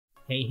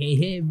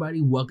Hey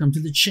everybody, welcome to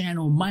the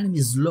channel. My name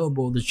is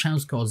Lobo. The channel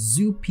is called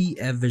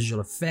ZooPF Visual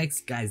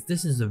Effects. Guys,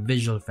 this is a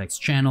visual effects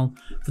channel.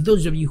 For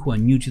those of you who are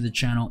new to the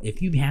channel,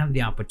 if you have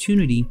the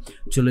opportunity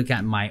to look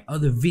at my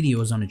other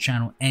videos on the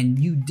channel and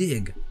you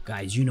dig,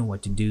 guys, you know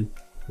what to do.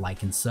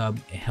 Like and sub,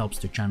 it helps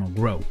the channel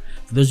grow.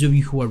 For those of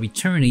you who are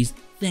returnees,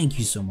 thank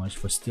you so much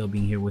for still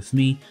being here with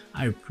me.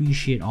 I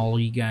appreciate all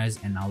of you guys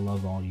and I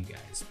love all you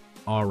guys.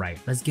 All right,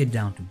 let's get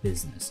down to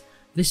business.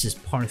 This is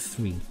part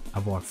 3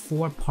 of our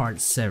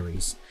 4-part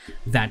series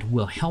that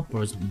will help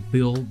us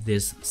build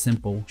this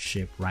simple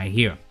ship right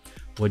here.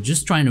 We're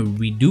just trying to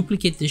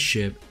reduplicate this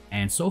ship,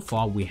 and so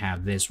far we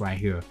have this right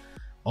here.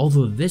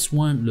 Although this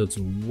one looks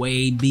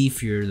way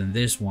beefier than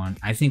this one,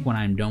 I think when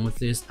I'm done with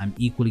this, I'm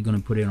equally going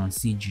to put it on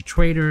CG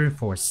Trader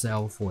for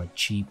sale for a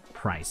cheap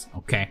price,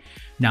 okay?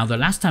 Now, the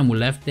last time we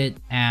left it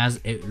as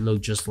it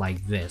looked just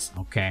like this,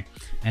 okay?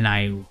 And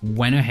I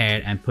went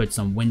ahead and put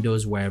some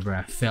windows wherever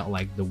I felt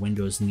like the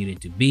windows needed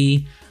to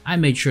be. I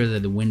made sure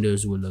that the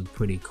windows would look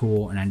pretty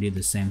cool, and I did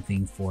the same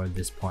thing for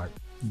this part,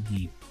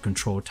 the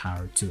control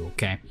tower too,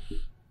 okay?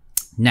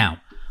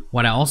 Now,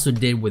 what I also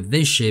did with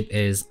this ship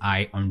is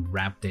I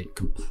unwrapped it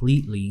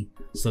completely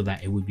so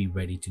that it would be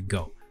ready to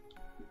go,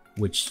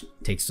 which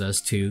takes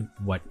us to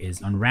what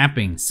is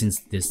unwrapping, since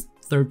this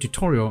third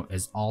tutorial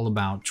is all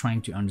about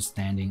trying to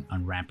understanding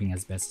unwrapping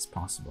as best as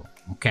possible.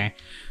 Okay,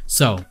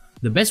 so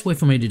the best way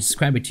for me to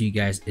describe it to you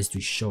guys is to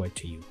show it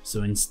to you.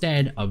 So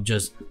instead of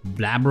just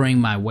blabbering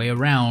my way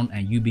around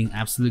and you being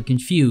absolutely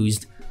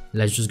confused,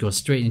 let's just go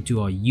straight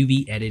into our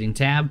UV editing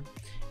tab.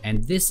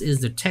 And this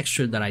is the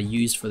texture that I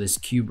use for this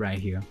cube right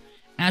here.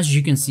 As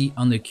you can see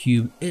on the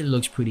cube, it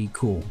looks pretty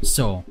cool.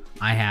 So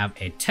I have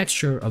a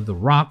texture of the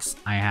rocks,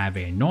 I have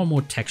a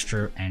normal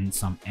texture and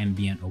some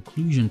ambient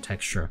occlusion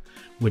texture,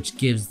 which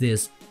gives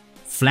this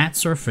flat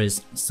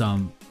surface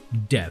some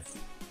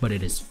depth, but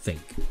it is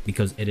fake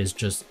because it is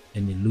just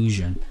an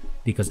illusion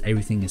because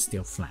everything is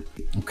still flat,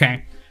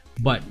 okay?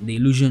 But the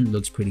illusion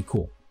looks pretty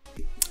cool.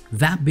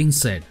 That being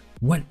said,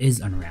 what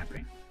is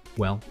unwrapping?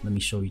 Well, let me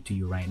show it to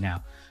you right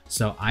now.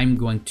 So I'm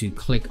going to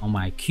click on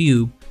my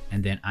cube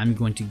and then I'm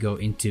going to go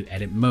into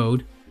edit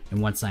mode.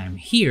 And once I am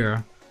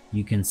here,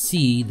 you can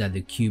see that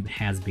the cube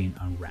has been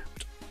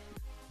unwrapped.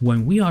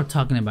 When we are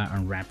talking about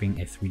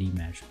unwrapping a 3D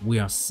mesh, we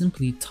are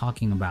simply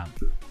talking about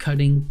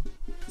cutting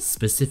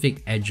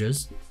specific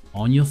edges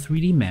on your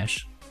 3D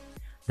mesh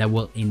that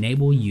will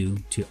enable you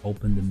to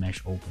open the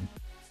mesh open.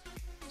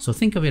 So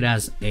think of it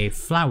as a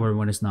flower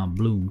when it's not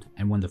bloomed,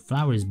 and when the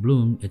flower is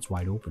bloomed, it's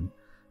wide open.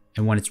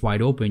 And when it's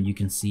wide open, you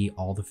can see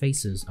all the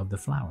faces of the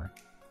flower.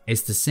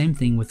 It's the same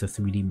thing with the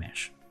 3D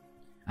mesh.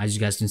 As you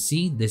guys can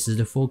see, this is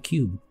the full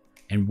cube.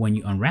 And when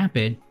you unwrap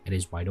it, it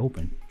is wide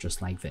open, just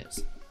like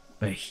this.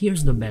 But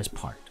here's the best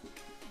part.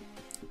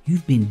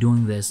 You've been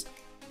doing this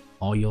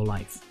all your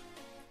life.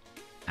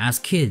 As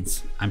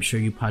kids, I'm sure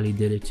you probably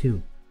did it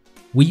too.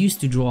 We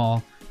used to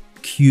draw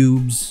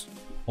cubes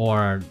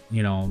or,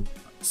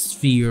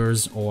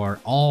 spheres or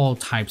all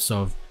types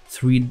of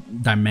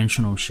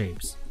 3-dimensional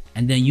shapes.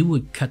 And then you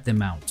would cut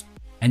them out,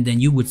 and then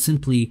you would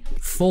simply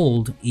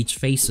fold each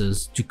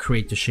faces to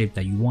create the shape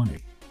that you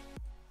wanted.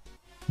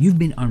 You've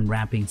been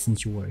unwrapping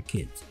since you were a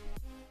kid.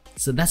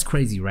 So that's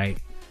crazy, right?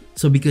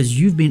 So because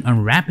you've been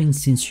unwrapping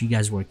since you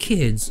guys were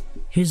kids,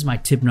 here's my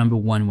tip number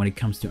 1 when it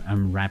comes to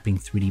unwrapping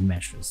 3D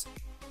meshes.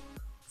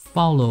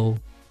 Follow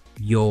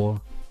your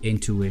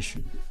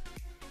intuition.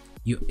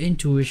 Your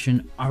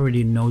intuition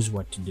already knows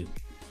what to do.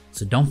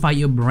 So don't fight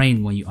your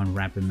brain when you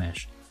unwrap a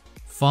mesh.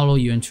 Follow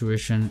your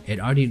intuition, it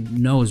already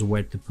knows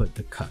where to put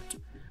the cut,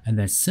 and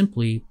then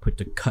simply put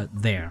the cut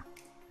there.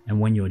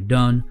 And when you're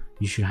done,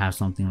 you should have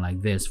something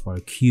like this for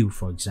a cube,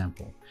 for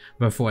example.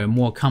 But for a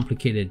more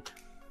complicated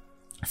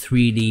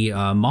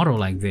 3D model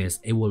like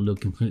this, it will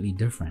look completely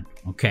different,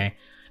 okay?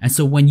 And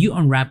so when you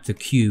unwrap the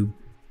cube,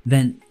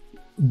 then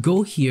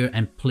go here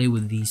and play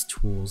with these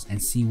tools and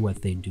see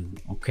what they do,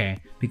 okay?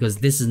 Because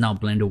this is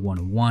not Blender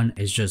 101,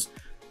 it's just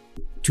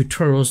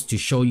tutorials to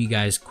show you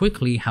guys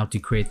quickly how to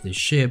create this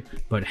ship,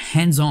 but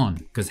hands-on,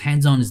 because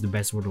hands-on is the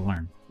best way to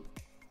learn.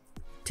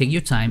 Take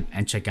your time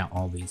and check out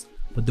all these,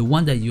 but the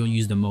one that you'll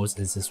use the most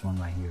is this one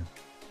right here.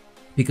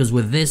 Because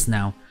with this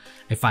now,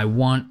 if I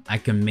want, I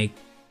can make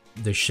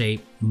the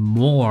shape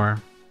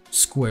more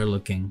square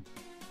looking,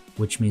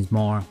 which means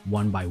more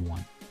 1 by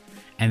 1.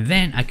 And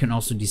then I can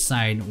also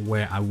decide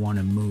where I want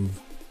to move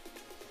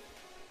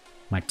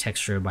my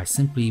texture by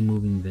simply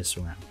moving this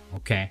around,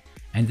 okay?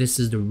 And this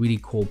is the really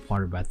cool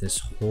part about this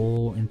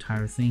whole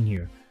entire thing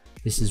here.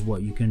 This is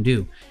what you can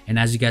do. And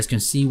as you guys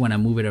can see, when I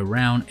move it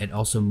around, it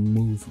also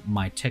moves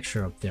my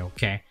texture up there,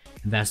 okay?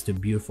 And that's the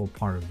beautiful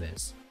part of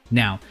this.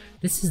 Now,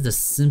 this is the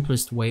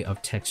simplest way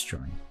of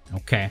texturing,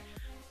 okay?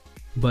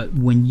 But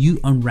when you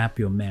unwrap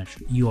your mesh,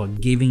 you are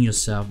giving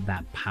yourself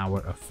that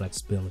power of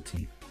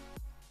flexibility.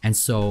 And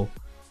so,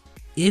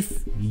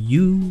 if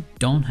you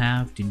don't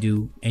have to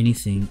do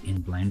anything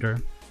in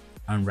Blender,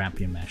 unwrap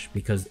your mesh,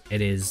 because it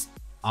is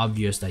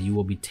obvious that you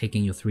will be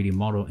taking your 3D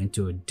model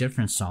into a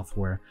different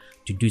software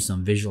to do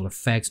some visual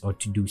effects or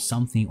to do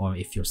something, or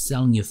if you're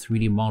selling your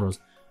 3D models,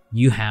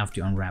 you have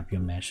to unwrap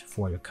your mesh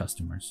for your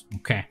customers.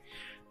 Okay,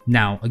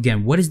 now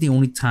again, what is the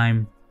only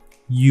time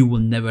you will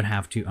never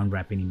have to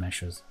unwrap any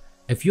meshes?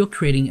 If you're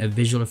creating a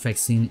visual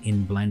effects scene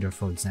in Blender,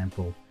 for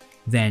example,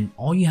 then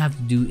all you have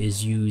to do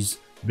is use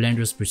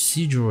Blender's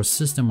procedural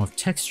system of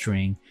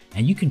texturing,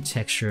 and you can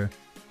texture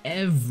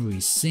every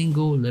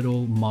single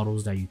little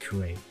models that you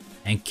create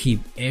and keep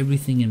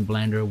everything in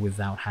Blender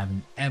without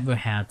having ever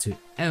had to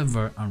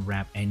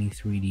unwrap any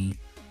 3D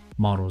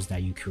models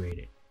that you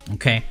created.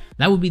 Okay,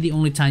 that would be the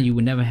only time you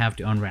would never have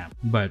to unwrap.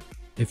 But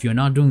if you're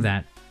not doing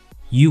that,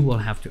 you will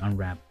have to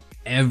unwrap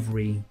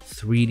every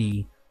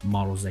 3D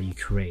models that you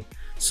create.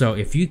 So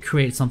if you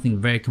create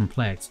something very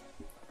complex,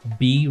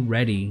 be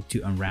ready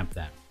to unwrap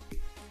that.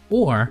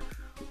 Or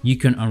you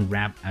can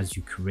unwrap as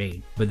you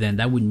create, but then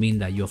that would mean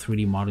that your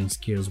 3D modeling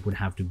skills would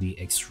have to be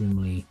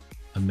extremely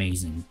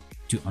amazing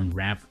to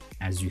unwrap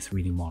as you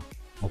 3D model.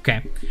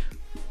 Okay,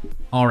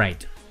 all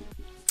right,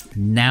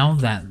 now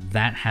that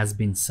that has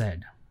been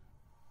said,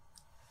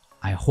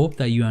 I hope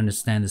that you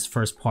understand this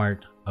first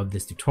part of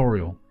this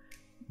tutorial.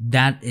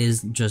 That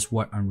is just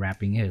what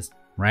unwrapping is,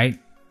 right?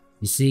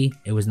 You see,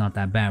 it was not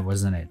that bad,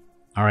 wasn't it?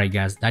 All right,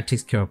 guys, that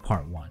takes care of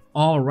part 1.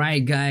 All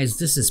right, guys,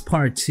 this is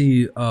part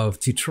 2 of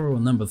tutorial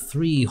number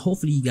 3.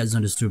 Hopefully you guys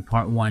understood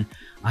part 1.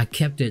 I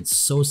kept it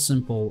so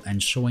simple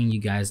and showing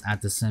you guys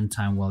at the same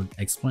time while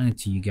explaining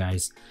to you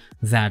guys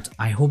that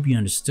I hope you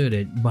understood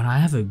it, but I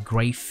have a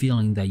great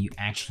feeling that you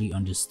actually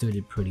understood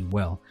it pretty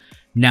well.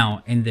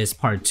 Now, in this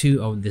part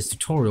 2 of this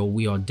tutorial,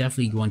 we are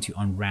definitely going to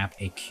unwrap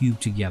a cube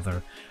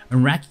together.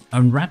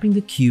 Unwrapping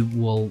the cube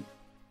will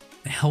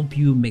help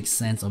you make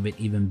sense of it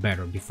even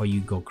better before you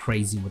go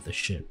crazy with the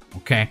ship.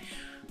 Okay,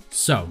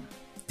 so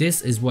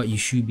this is what you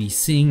should be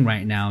seeing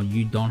right now.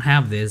 You don't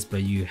have this,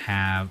 but you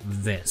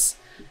have this,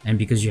 and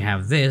because you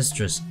have this,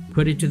 just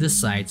put it to the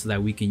side so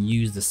that we can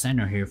use the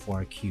center here for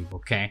our cube.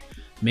 Okay,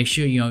 make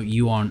sure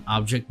you are on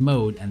object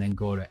mode and then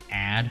go to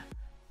add,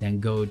 then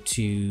go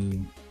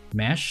to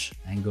mesh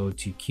and go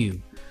to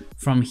cube.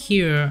 From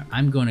here,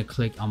 I'm going to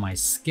click on my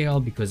scale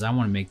because I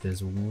want to make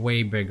this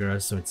way bigger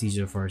so it's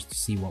easier for us to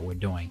see what we're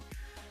doing.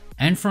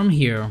 And from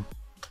here,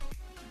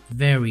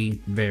 very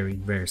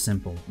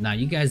simple. Now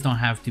you guys don't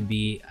have to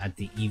be at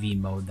the EV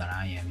mode that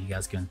I am. You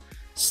guys can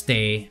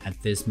stay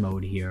at this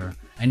mode here,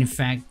 and in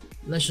fact,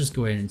 let's just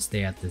go ahead and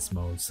stay at this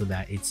mode so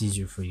that it's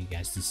easier for you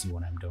guys to see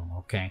what I'm doing.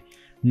 Okay,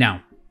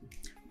 now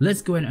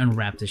let's go ahead and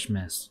unwrap this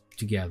mesh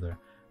together.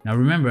 Now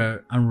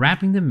remember,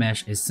 unwrapping the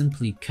mesh is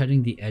simply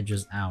cutting the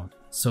edges out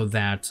so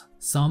that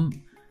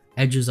some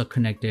edges are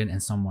connected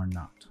and some are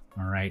not.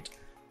 All right,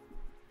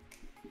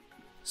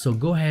 so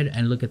go ahead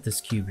and look at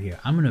this cube here.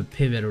 I'm going to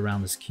pivot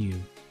around this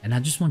cube and I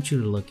just want you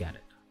to look at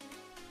it.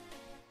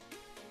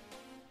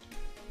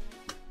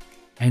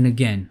 And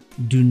again,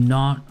 do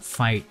not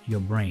fight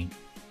your brain.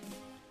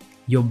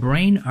 Your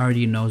brain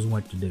already knows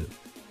what to do.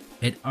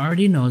 It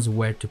already knows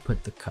where to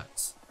put the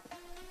cuts,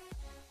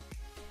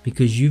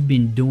 because you've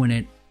been doing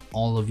it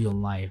all of your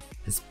life,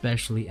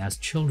 especially as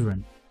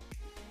children,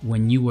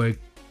 when you were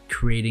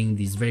creating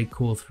these very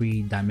cool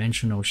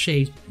 3-dimensional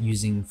shapes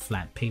using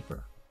flat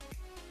paper.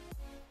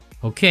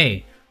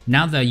 Okay,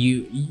 now that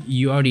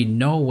you already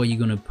know where you're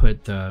going to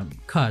put the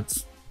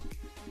cuts,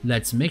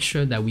 let's make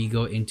sure that we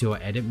go into our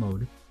edit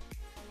mode.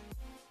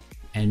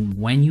 And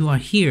when you are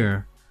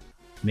here,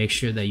 make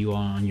sure that you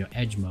are on your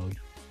edge mode,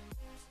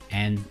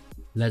 and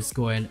let's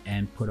go ahead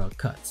and put our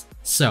cuts.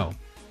 So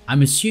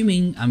I'm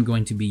assuming I'm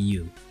going to be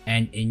you,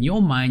 and in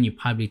your mind you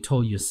probably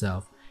told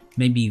yourself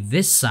maybe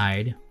this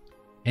side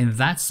and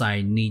that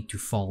side need to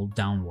fall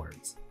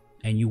downwards,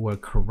 and you were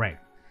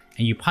correct.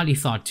 And you probably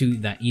thought too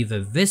that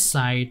either this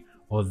side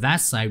or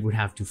that side would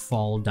have to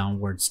fall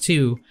downwards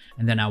too,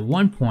 and then at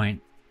one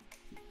point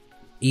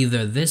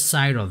either this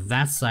side or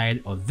that side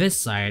or this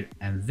side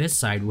and this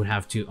side would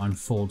have to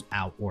unfold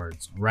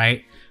outwards,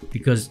 right?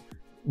 Because,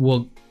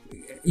 well,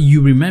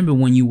 you remember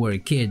when you were a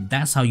kid,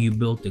 that's how you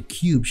built the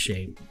cube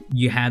shape.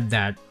 You had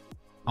that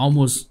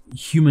almost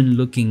human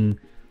looking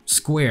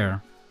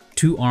square,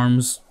 2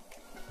 arms,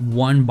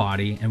 1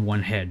 body and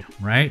 1 head,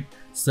 right?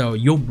 So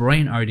your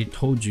brain already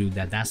told you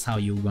that that's how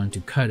you're going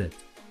to cut it.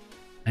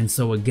 And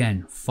so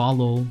again,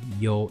 follow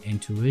your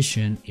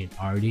intuition. It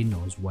already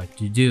knows what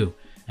to do.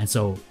 And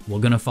so we're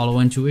gonna follow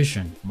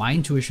intuition. My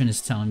intuition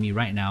is telling me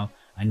right now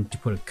I need to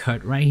put a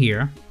cut right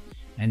here,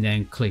 and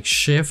then click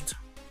shift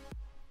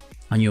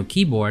on your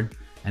keyboard,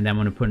 and then I'm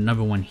gonna put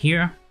another one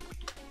here,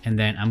 and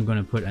then I'm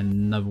gonna put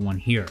another one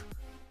here,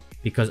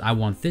 because I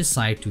want this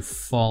side to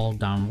fall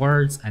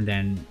downwards, and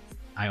then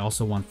I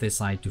also want this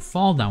side to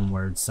fall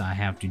downwards, so I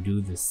have to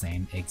do the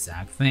same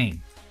exact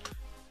thing.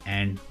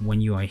 And when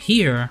you are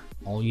here,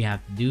 all you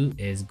have to do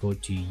is go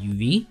to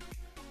UV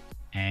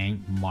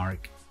and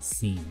mark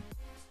seam.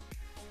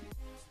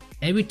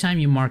 Every time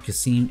you mark a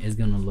seam, it's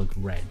gonna look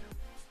red,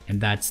 and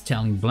that's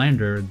telling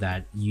Blender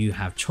that you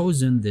have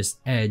chosen this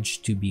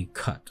edge to be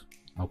cut.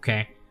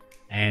 Okay,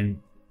 and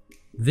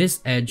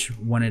this edge,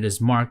 when it is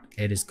marked,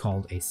 it is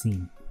called a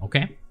seam.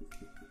 Okay,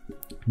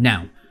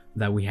 now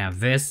that we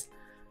have this,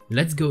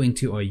 let's go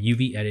into our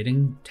UV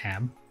editing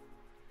tab,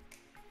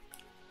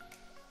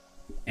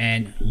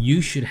 and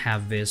you should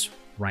have this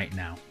right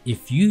now.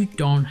 If you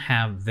don't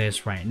have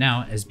this right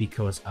now, it's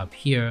because up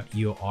here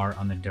you are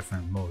on a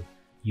different mode.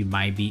 You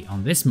might be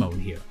on this mode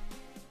here,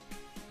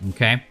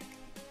 okay,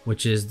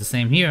 which is the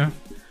same here,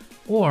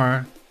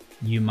 or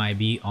you might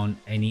be on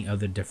any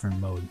other different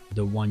mode.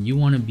 The one you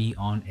want to be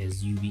on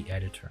is UV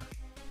editor.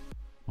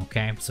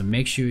 Okay, so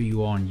make sure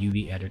you are on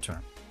UV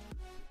editor.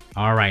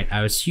 All right,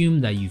 I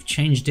assume that you've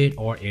changed it,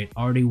 or it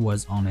already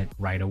was on it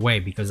right away,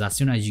 because as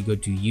soon as you go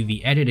to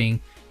UV editing,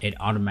 it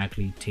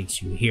automatically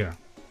takes you here.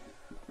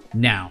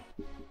 Now,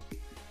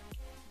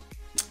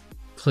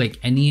 click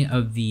any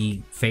of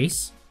the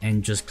face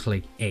and just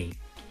click A.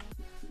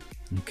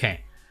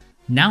 Okay,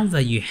 now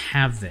that you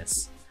have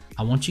this,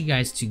 I want you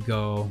guys to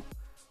go,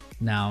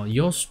 now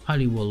yours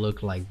probably will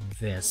look like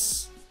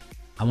this.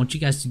 I want you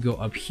guys to go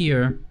up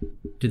here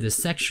to this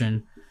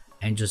section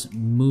and just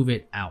move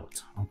it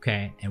out,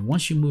 okay? And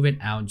once you move it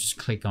out, just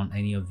click on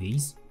any of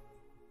these.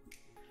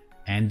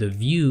 And the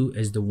view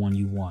is the one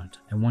you want.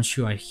 And once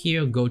you are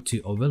here, go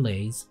to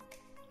overlays,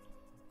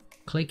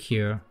 click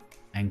here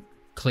and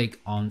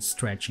click on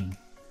stretching.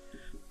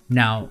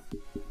 Now,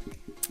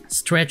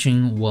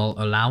 stretching will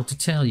allow to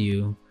tell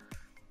you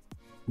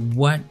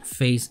what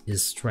face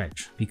is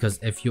stretched, because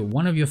if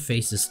one of your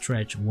face is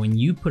stretched, when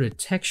you put a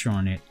texture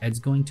on it, it's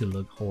going to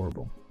look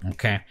horrible.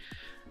 Okay,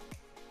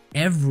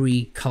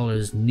 every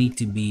colors need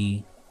to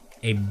be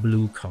a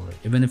blue color.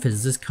 Even if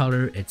it's this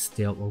color, it's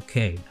still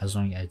okay as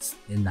long as it's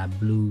in that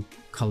blue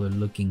color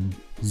looking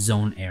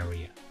zone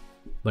area.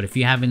 But if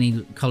you have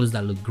any colors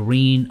that look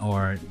green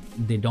or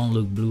they don't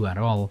look blue at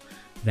all,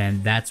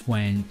 then that's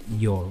when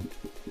your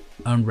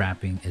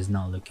unwrapping is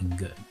not looking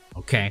good.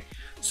 Okay,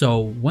 so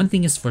one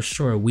thing is for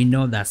sure, we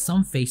know that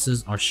some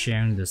faces are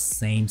sharing the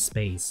same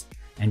space,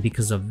 and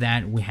because of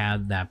that, we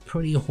have that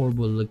pretty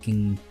horrible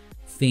looking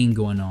thing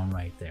going on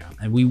right there,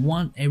 and we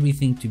want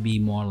everything to be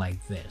more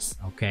like this.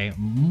 Okay,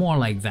 more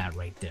like that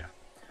right there.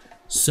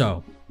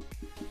 So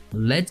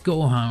let's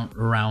go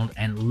around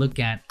and look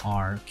at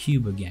our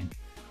cube again.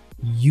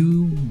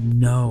 You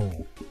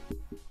know,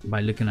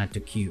 by looking at the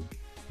cube,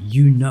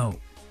 you know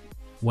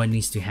what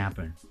needs to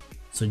happen.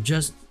 So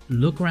just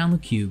look around the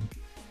cube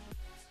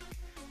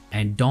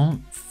and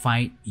don't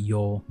fight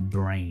your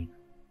brain.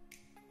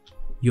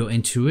 Your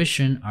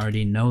intuition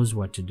already knows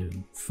what to do.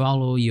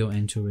 Follow your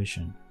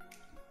intuition.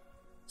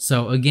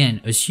 So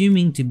again,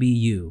 assuming to be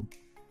you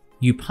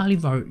probably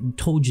have already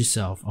told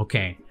yourself,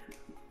 okay,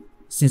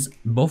 since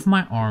both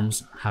my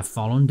arms have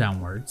fallen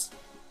downwards,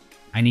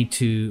 I need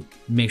to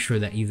make sure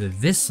that either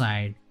this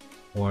side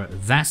or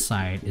that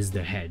side is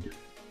the head.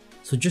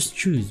 So just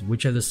choose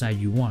whichever side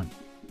you want.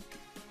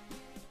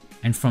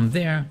 And from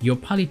there, you're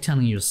probably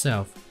telling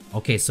yourself,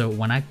 okay, so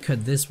when I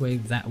cut this way,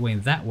 that way,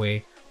 and that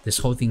way, this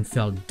whole thing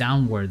fell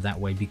downward that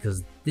way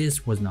because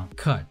this was not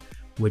cut,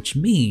 which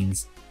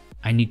means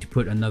I need to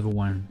put another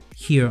one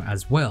here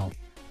as well.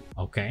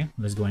 Okay,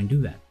 let's go and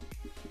do that.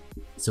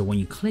 So when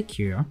you click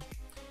here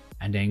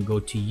and then go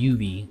to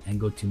UV and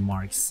go to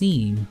mark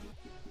seam,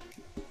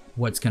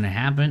 what's gonna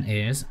happen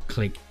is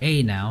click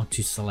A now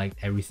to select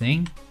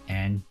everything,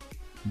 and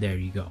there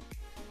you go.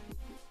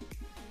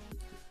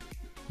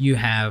 You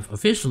have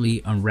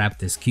officially unwrapped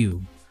this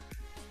cube.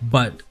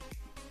 But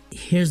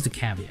here's the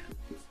caveat.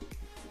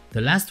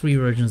 The last 3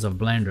 versions of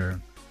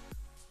Blender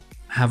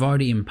have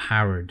already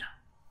empowered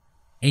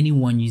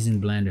anyone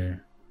using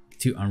Blender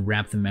to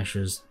unwrap the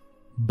meshes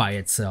by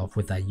itself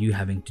without you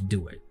having to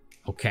do it,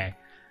 okay?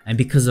 And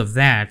because of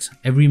that,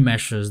 every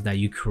meshes that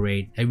you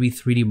create, every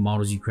 3D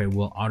models you create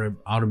will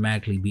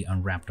automatically be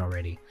unwrapped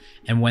already.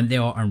 And when they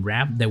are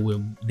unwrapped, they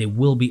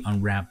will be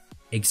unwrapped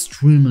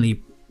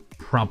extremely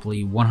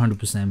properly,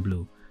 100%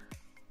 blue.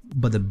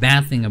 But the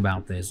bad thing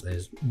about this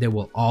is they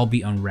will all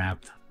be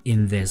unwrapped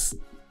in this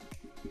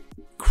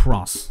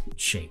cross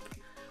shape,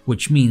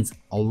 which means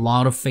a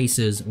lot of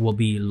faces will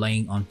be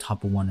laying on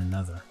top of one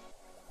another.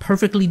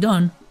 Perfectly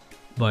done,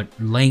 but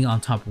laying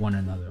on top of one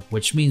another,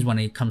 which means when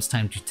it comes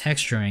time to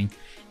texturing,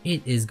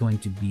 it is going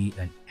to be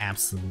an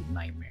absolute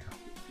nightmare.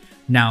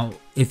 Now,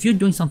 if you're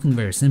doing something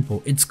very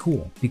simple, it's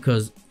cool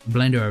because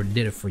Blender already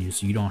did it for you,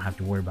 so you don't have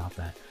to worry about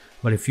that.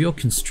 But if you're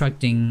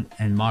constructing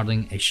and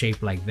modeling a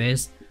shape like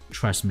this,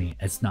 trust me,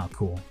 it's not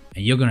cool.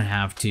 And you're gonna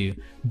have to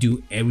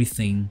do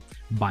everything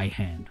by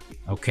hand,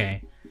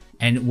 okay?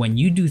 And when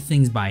you do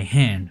things by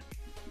hand,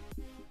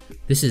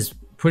 this is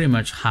pretty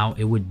much how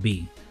it would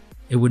be.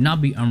 It would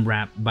not be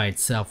unwrapped by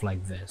itself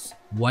like this.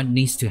 What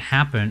needs to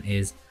happen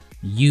is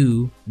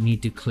you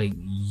need to click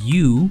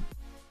U,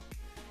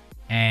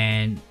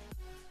 and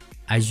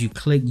as you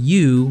click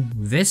U,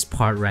 this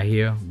part right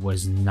here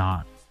was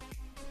not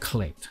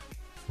clicked,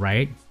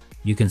 right?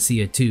 You can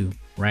see it too,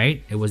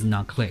 right? It was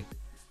not clicked.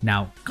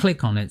 Now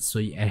click on it so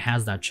it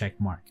has that check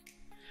mark,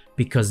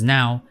 because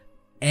now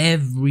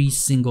every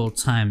single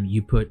time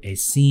you put a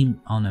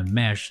seam on a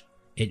mesh,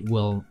 it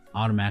will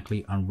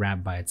automatically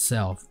unwrap by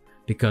itself,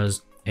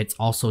 because it's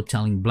also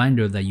telling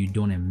Blender that you're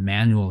doing it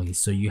manually,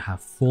 so you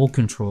have full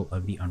control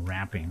of the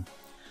unwrapping.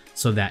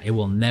 so that it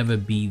will never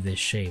be this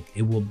shape.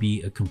 It will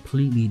be a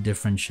completely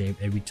different shape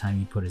every time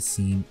you put a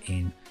seam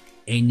in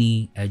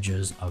any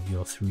edges of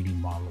your 3D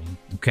modeling.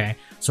 Okay,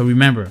 so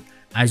remember,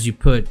 as you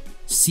put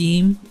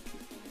seam,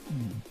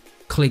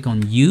 click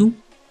on U,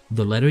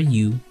 the letter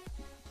U,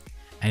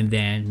 and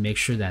then make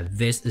sure that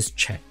this is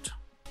checked.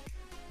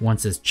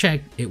 Once it's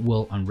checked, it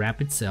will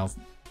unwrap itself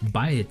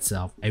by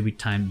itself every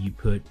time you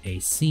put a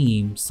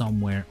seam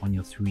somewhere on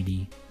your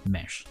 3D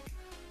mesh.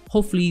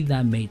 Hopefully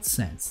that made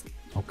sense.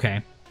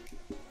 Okay,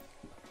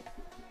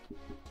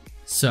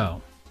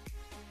 so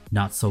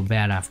not so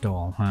bad after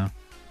all, huh?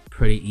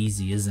 Pretty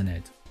easy, isn't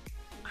it?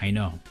 I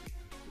know.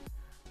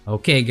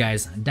 Okay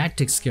guys, that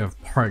takes care of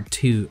part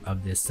 2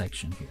 of this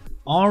section here.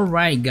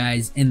 Alright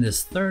guys, in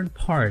this third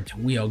part,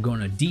 we are going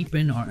to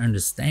deepen our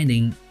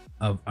understanding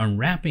of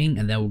unwrapping,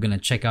 and then we're going to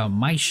check out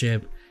my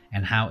ship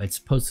and how it's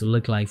supposed to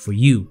look like for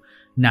you.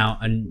 Now,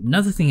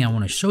 another thing I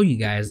want to show you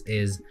guys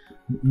is,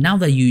 now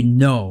that you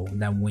know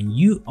that when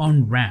you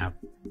unwrap,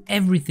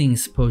 everything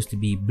is supposed to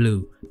be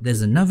blue,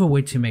 there's another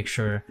way to make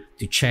sure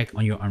to check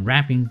on your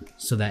unwrapping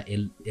so that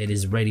it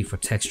is ready for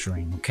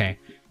texturing, okay?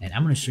 And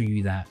I'm going to show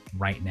you that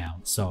right now.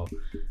 So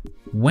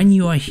when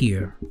you are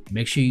here,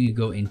 make sure you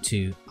go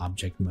into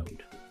object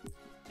mode,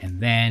 and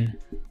then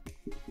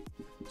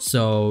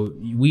so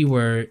you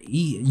were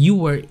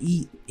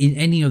in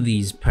any of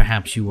these,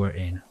 perhaps you were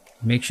in,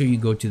 make sure you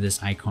go to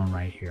this icon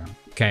right here.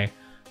 Okay,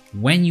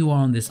 when you are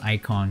on this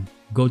icon,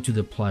 go to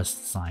the plus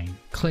sign,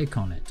 click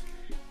on it.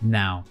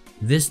 Now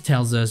this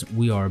tells us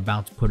we are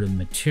about to put a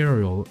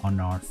material on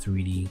our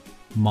 3D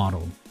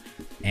model,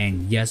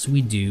 and yes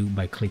we do,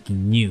 by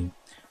clicking new.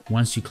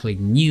 Once you click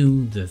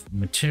new, the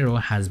material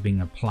has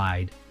been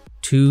applied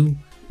to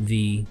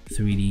the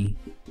 3D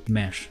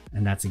mesh,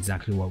 and that's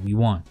exactly what we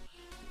want.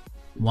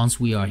 Once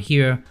we are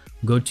here,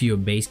 go to your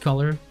base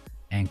color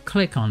and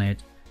click on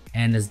it,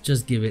 and let's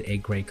just give it a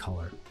gray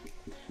color.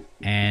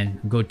 And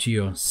go to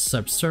your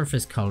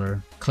subsurface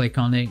color, click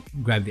on it,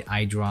 grab the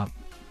eyedrop,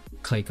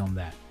 click on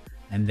that,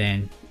 and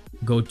then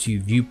go to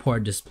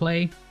viewport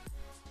display,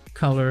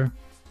 color,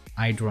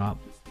 eyedrop,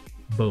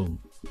 boom.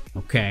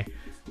 Okay,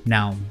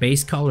 now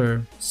base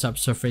color,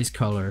 subsurface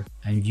color,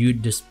 and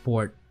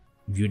viewport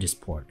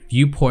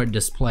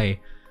display,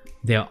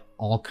 they're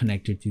all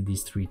connected to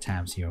these 3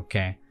 tabs here.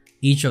 Okay,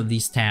 each of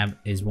these tabs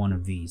is one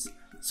of these,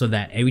 so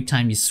that every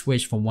time you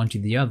switch from one to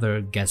the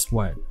other, guess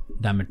what,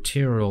 that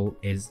material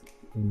is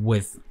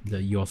with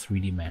your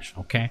 3D mesh.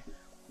 Okay,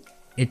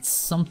 it's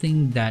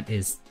something that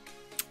is,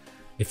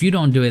 if you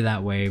don't do it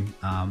that way,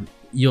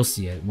 you'll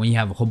see it when you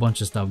have a whole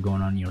bunch of stuff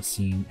going on in your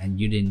scene and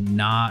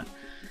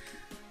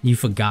you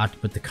forgot to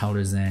put the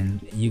colors in.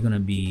 You're gonna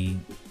be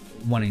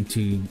wanting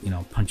to,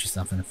 punch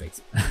yourself in the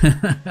face.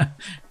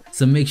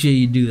 So make sure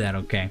you do that.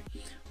 Okay,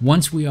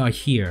 once we are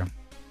here,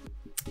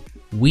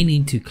 we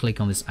need to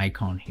click on this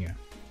icon here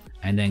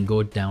and then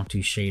go down to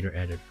shader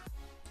editor.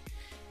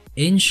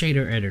 In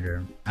shader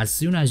editor, as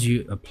soon as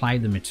you apply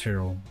the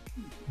material,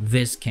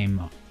 this came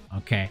up.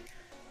 Okay,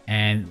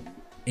 and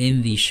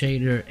in the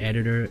shader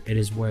editor, it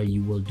is where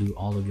you will do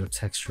all of your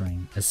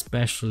texturing,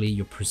 especially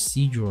your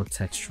procedural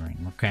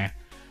texturing. Okay,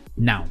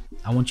 now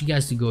I want you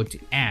guys to go to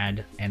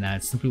add, and I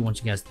simply want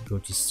you guys to go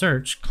to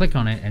search, click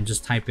on it, and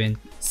just type in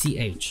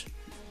CH.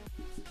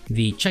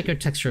 The checker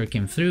texture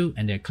came through,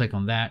 and then click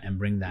on that and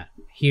bring that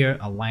here,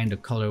 align the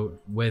color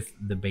with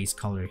the base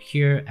color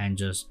here, and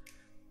just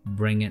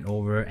bring it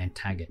over and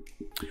tag it.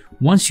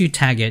 Once you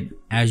tag it,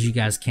 as you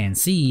guys can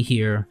see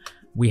here,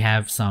 we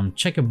have some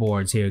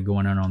checkerboards here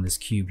going on this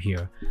cube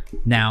here.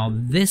 Now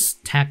this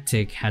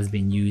tactic has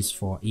been used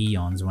for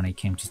eons when it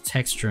came to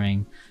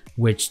texturing,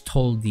 which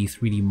told the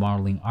 3D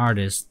modeling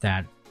artists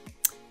that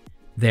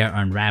their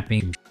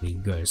unwrapping is really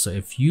good. So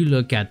if you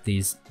look at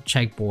this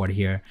checkboard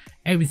here,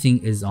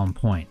 everything is on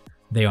point.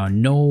 There are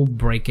no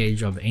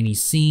breakage of any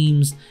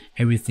seams.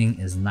 Everything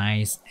is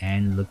nice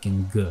and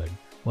looking good.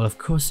 Well, of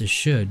course it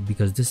should,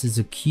 because this is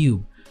a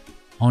cube.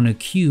 On a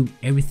cube,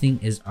 everything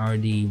is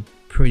already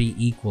pretty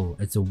equal.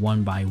 It's a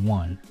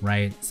 1x1,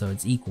 right? So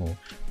it's equal.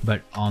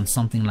 But on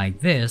something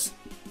like this,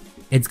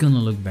 it's gonna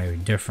look very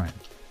different.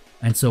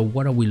 And so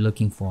what are we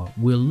looking for?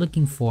 We're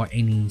looking for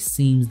any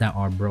seams that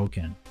are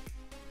broken.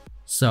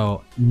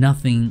 So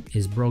nothing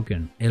is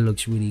broken. It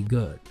looks really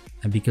good.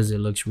 And because it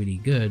looks really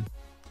good,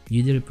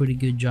 you did a pretty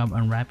good job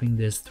unwrapping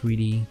this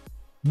 3D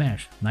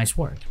mesh. Nice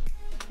work.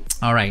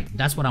 All right,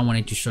 that's what I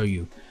wanted to show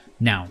you.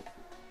 Now,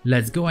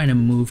 let's go ahead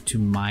and move to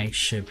my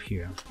ship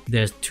here.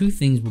 There's 2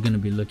 things we're gonna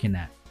be looking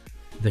at: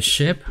 the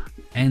ship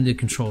and the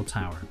control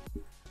tower.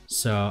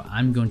 So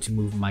I'm going to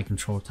move my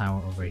control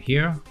tower over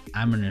here.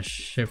 I'm gonna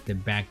shift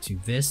it back to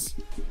this,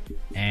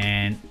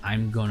 and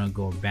I'm gonna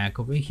go back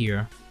over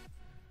here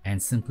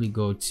and simply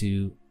go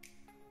to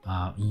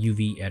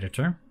UV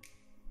editor.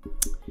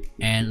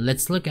 And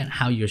let's look at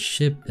how your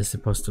ship is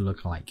supposed to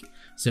look like.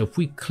 So if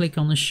we click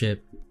on the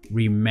ship,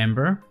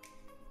 remember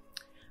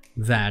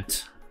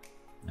that,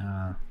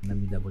 let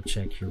me double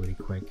check here really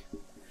quick.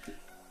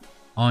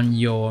 On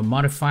your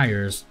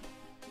modifiers,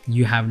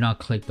 you have not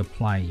clicked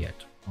apply yet.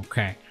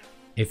 Okay,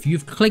 if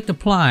you've clicked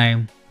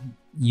apply,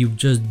 you've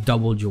just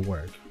doubled your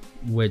work,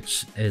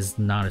 which is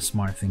not a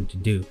smart thing to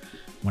do.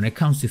 When it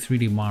comes to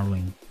 3D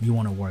modeling, you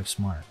want to work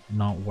smart,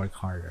 not work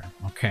harder.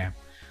 Okay,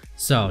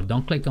 so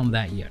don't click on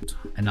that yet,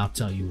 and I'll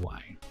tell you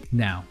why.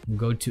 Now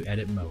go to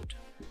edit mode.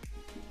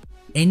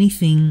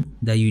 Anything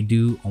that you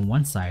do on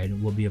one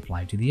side will be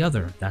applied to the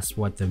other. That's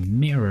what the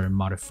mirror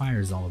modifier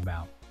is all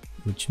about,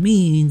 which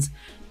means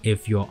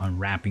if you're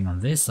unwrapping on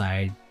this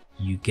side,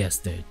 you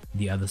guessed it,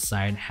 the other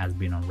side has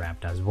been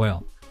unwrapped as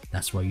well.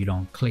 That's why you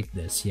don't click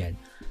this yet.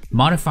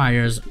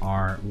 Modifiers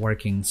are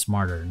working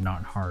smarter,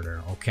 not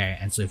harder, okay?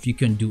 And so if you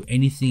can do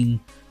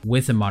anything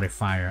with a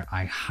modifier,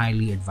 I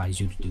highly advise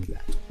you to do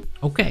that.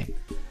 Okay,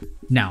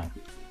 now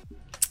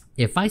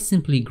if I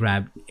simply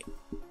grab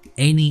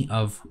any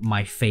of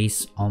my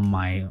face on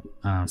my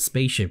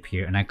spaceship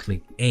here and I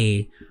click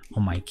A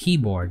on my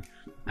keyboard,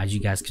 as you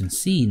guys can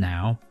see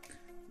now,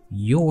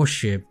 your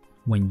ship,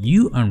 when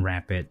you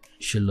unwrap it,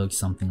 should look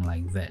something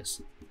like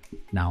this.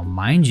 Now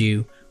mind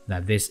you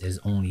that this is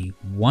only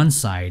one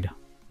side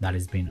that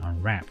is being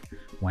unwrapped.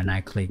 When I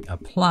click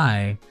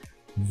apply,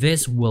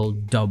 this will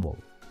double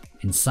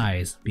in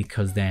size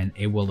because then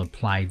it will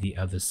apply the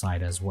other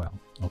side as well,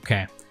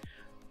 okay?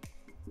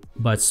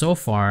 But so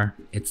far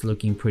it's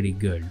looking pretty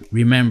good.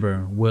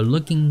 Remember, we're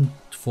looking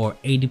for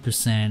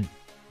 80%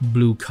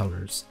 blue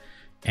colors,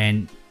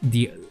 and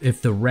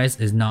if the rest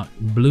is not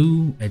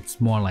blue,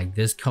 it's more like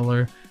this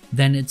color,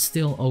 then it's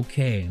still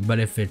okay. But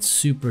if it's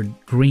super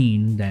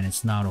green, then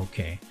it's not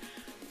okay.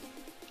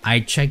 I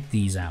checked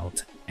these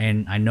out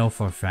and I know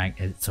for a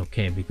fact it's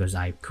okay because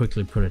I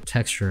quickly put a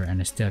texture and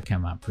it still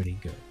came out pretty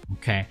good.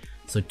 Okay,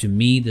 so to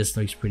me this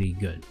looks pretty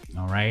good.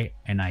 All right,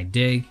 and I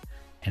dig,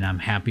 and I'm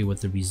happy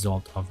with the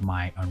result of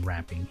my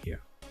unwrapping here.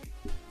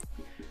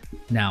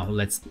 Now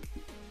let's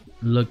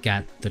look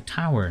at the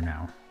tower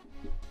now.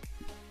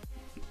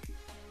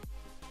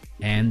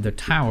 And the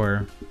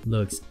tower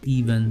looks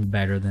even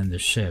better than the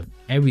ship.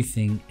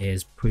 Everything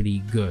is pretty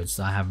good.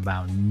 So I have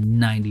about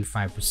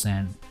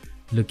 95%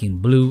 looking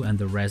blue and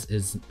the rest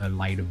is a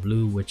lighter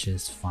blue, which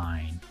is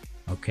fine.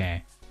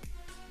 Okay,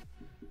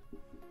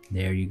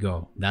 there you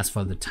go. That's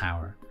for the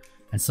tower.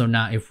 And so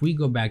now if we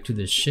go back to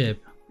the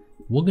ship,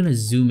 we're gonna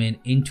zoom in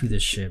into the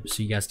ship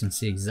so you guys can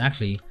see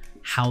exactly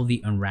how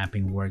the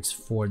unwrapping works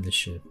for the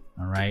ship.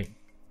 All right,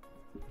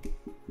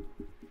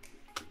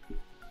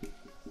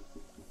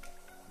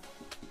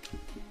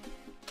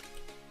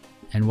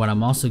 and what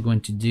I'm also going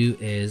to do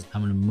is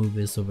I'm going to move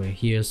this over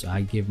here so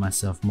I give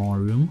myself more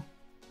room.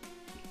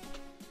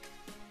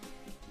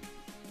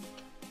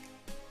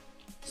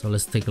 So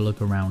let's take a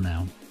look around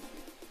now.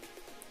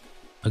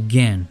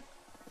 Again,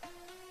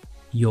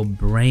 your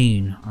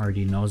brain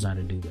already knows how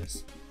to do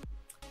this.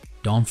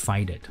 Don't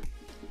fight it.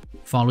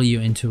 Follow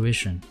your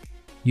intuition.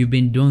 You've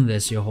been doing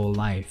this your whole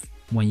life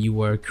when you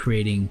were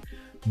creating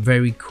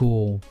very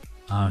cool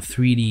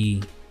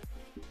 3D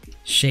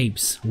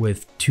shapes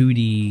with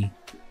 2D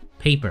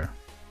paper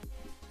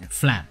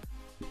flat.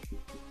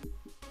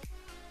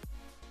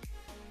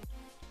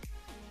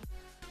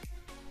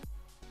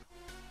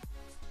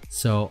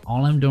 So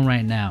all I'm doing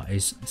right now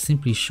is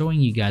simply showing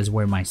you guys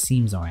where my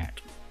seams are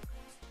at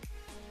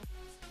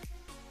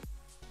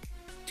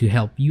to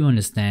help you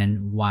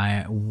understand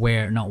where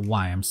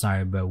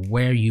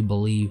you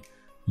believe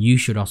you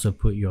should also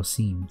put your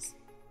seams.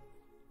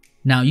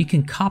 Now you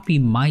can copy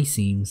my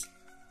seams,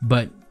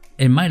 but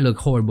it might look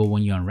horrible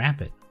when you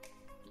unwrap it.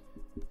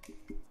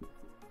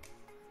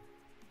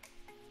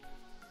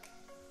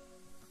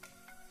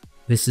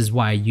 This is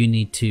why you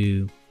need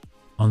to,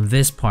 on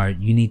this part,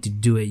 you need to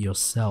do it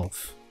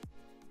yourself.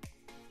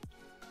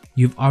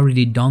 You've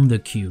already done the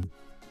cube.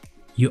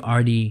 You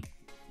already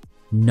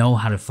know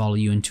how to follow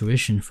your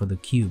intuition for the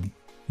cube.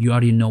 You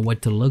already know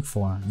what to look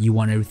for. You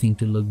want everything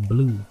to look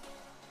blue.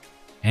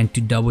 And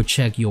to double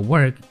check your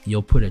work,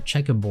 you'll put a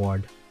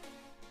checkerboard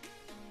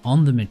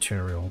on the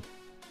material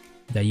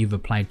that you've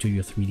applied to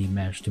your 3D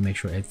mesh to make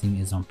sure everything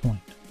is on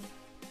point.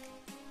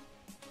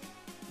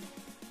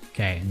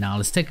 Okay, now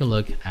let's take a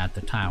look at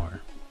the tower.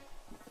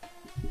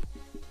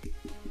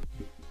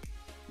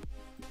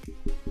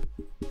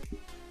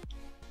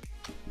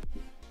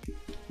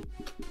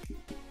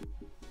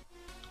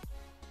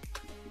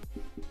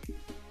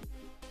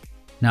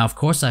 Now, of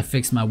course, I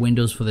fixed my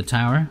windows for the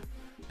tower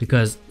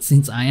because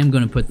since I am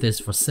going to put this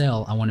for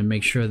sale, I want to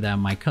make sure that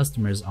my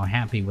customers are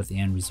happy with the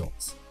end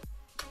results.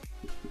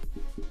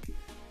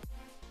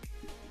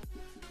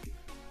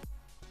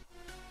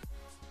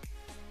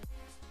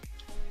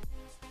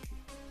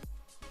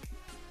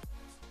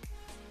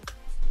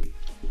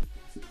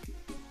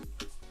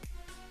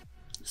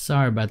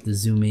 Sorry about the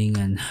zooming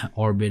and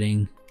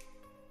orbiting.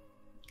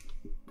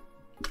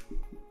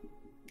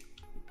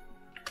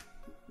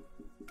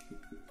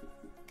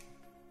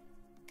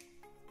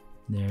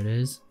 There it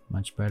is,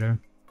 much better.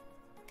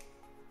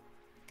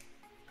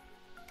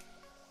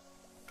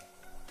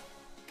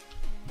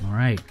 All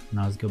right,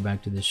 now let's go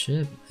back to the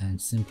ship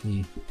and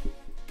simply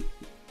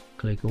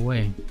click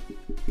away.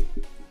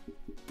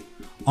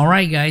 All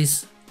right,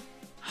 guys,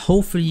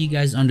 hopefully you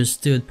guys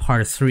understood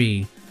part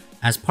 3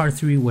 as part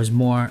 3 was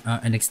more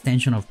an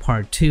extension of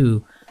part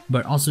 2,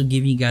 but also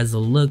give you guys a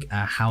look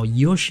at how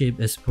your ship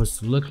is supposed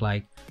to look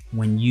like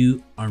when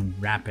you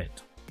unwrap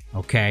it.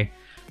 Okay,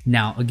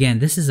 now again,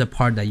 this is a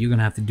part that you're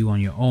gonna have to do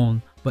on your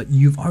own, but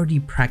you've already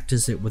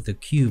practiced it with the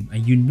cube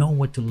and you know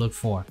what to look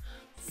for.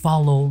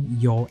 Follow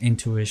your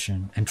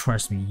intuition and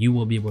trust me, you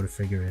will be able to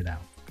figure it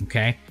out.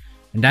 Okay,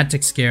 and that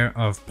takes care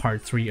of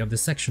part 3 of the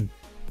section.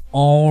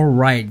 All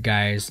right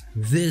guys,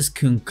 this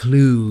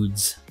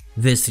concludes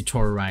this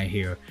tutorial right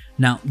here.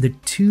 Now the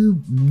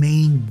 2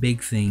 main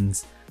big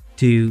things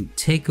to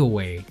take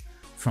away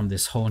from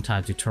this whole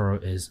entire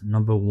tutorial is,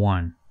 number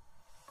 1,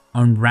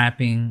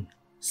 unwrapping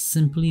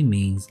simply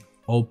means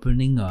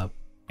opening up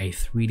a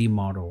 3D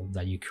model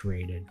that you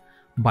created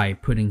by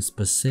putting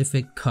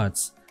specific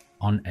cuts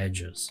on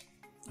edges.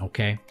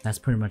 Okay, that's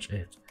pretty much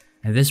it.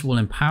 And this will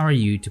empower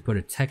you to put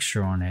a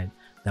texture on it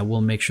that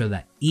will make sure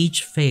that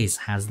each face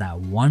has that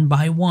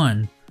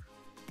 1x1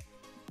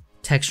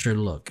 texture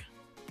look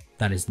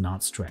that is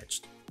not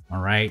stretched.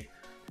 All right,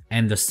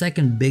 and the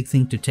second big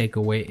thing to take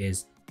away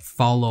is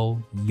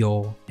follow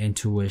your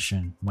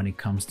intuition when it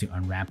comes to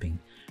unwrapping.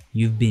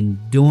 You've been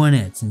doing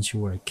it since you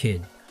were a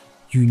kid.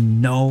 You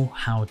know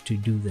how to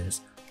do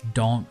this.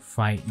 Don't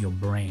fight your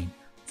brain.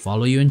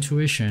 Follow your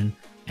intuition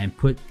and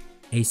put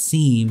a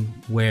seam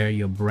where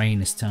your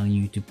brain is telling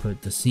you to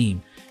put the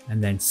seam.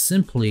 And then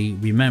simply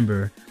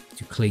remember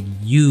to click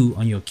U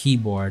on your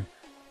keyboard,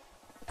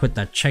 put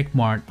that check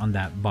mark on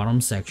that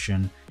bottom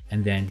section,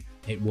 and then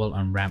it will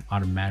unwrap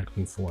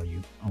automatically for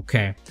you.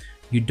 Okay,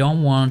 you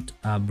don't want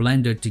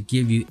Blender to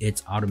give you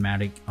its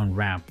automatic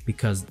unwrap,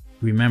 because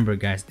remember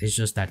guys, it's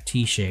just that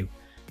T shape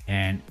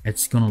and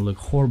it's gonna look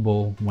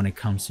horrible when it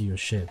comes to your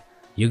ship.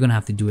 You're gonna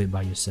have to do it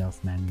by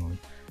yourself manually.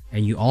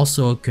 And you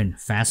also can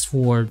fast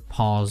forward,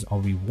 pause, or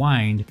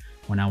rewind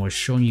when I was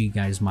showing you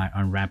guys my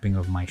unwrapping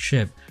of my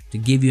ship to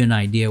give you an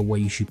idea where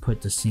you should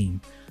put the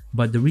seam.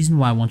 But the reason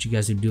why I want you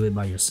guys to do it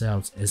by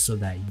yourselves is so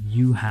that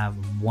you have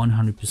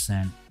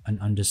 100% an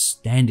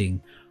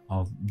understanding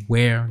of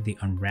where the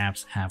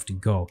unwraps have to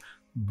go.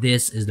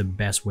 This is the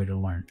best way to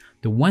learn.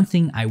 The one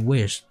thing I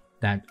wish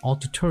that all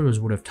tutorials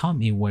would have taught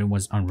me when it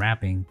was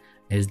unwrapping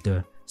is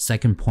the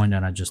second point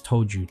that I just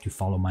told you, to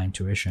follow my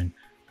intuition.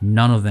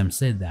 None of them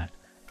said that,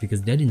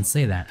 because they didn't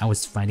say that. I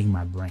was fighting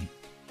my brain.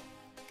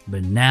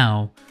 But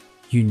now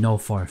you know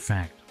for a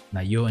fact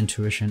that your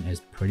intuition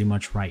is pretty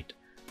much right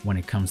when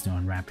it comes to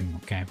unwrapping.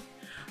 Okay,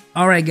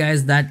 alright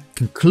guys, that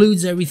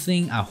concludes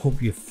everything. I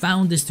hope you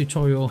found this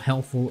tutorial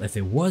helpful. If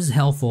it was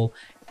helpful,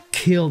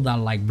 kill that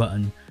like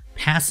button,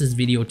 pass this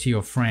video to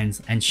your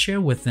friends, and share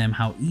with them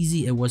how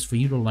easy it was for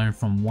you to learn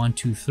from 1,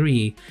 2,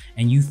 3,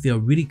 and you feel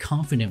really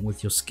confident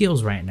with your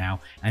skills right now,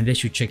 and they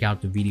should check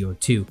out the video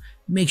too.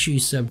 Make sure you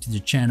sub to the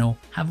channel,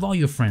 have all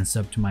your friends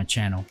sub to my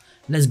channel.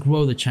 Let's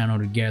grow the channel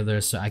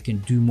together so I can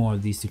do more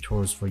of these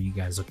tutorials for you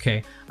guys.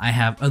 Okay, I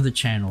have other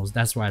channels,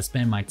 that's why I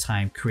spend my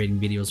time creating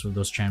videos for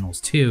those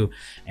channels too.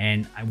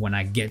 And when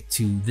I get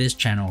to this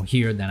channel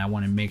here, then I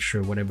want to make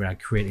sure whatever I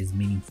create is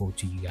meaningful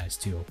to you guys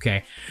too.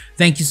 Okay,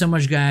 thank you so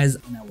much guys,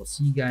 and I will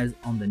see you guys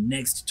on the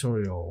next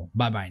tutorial.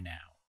 Bye bye now.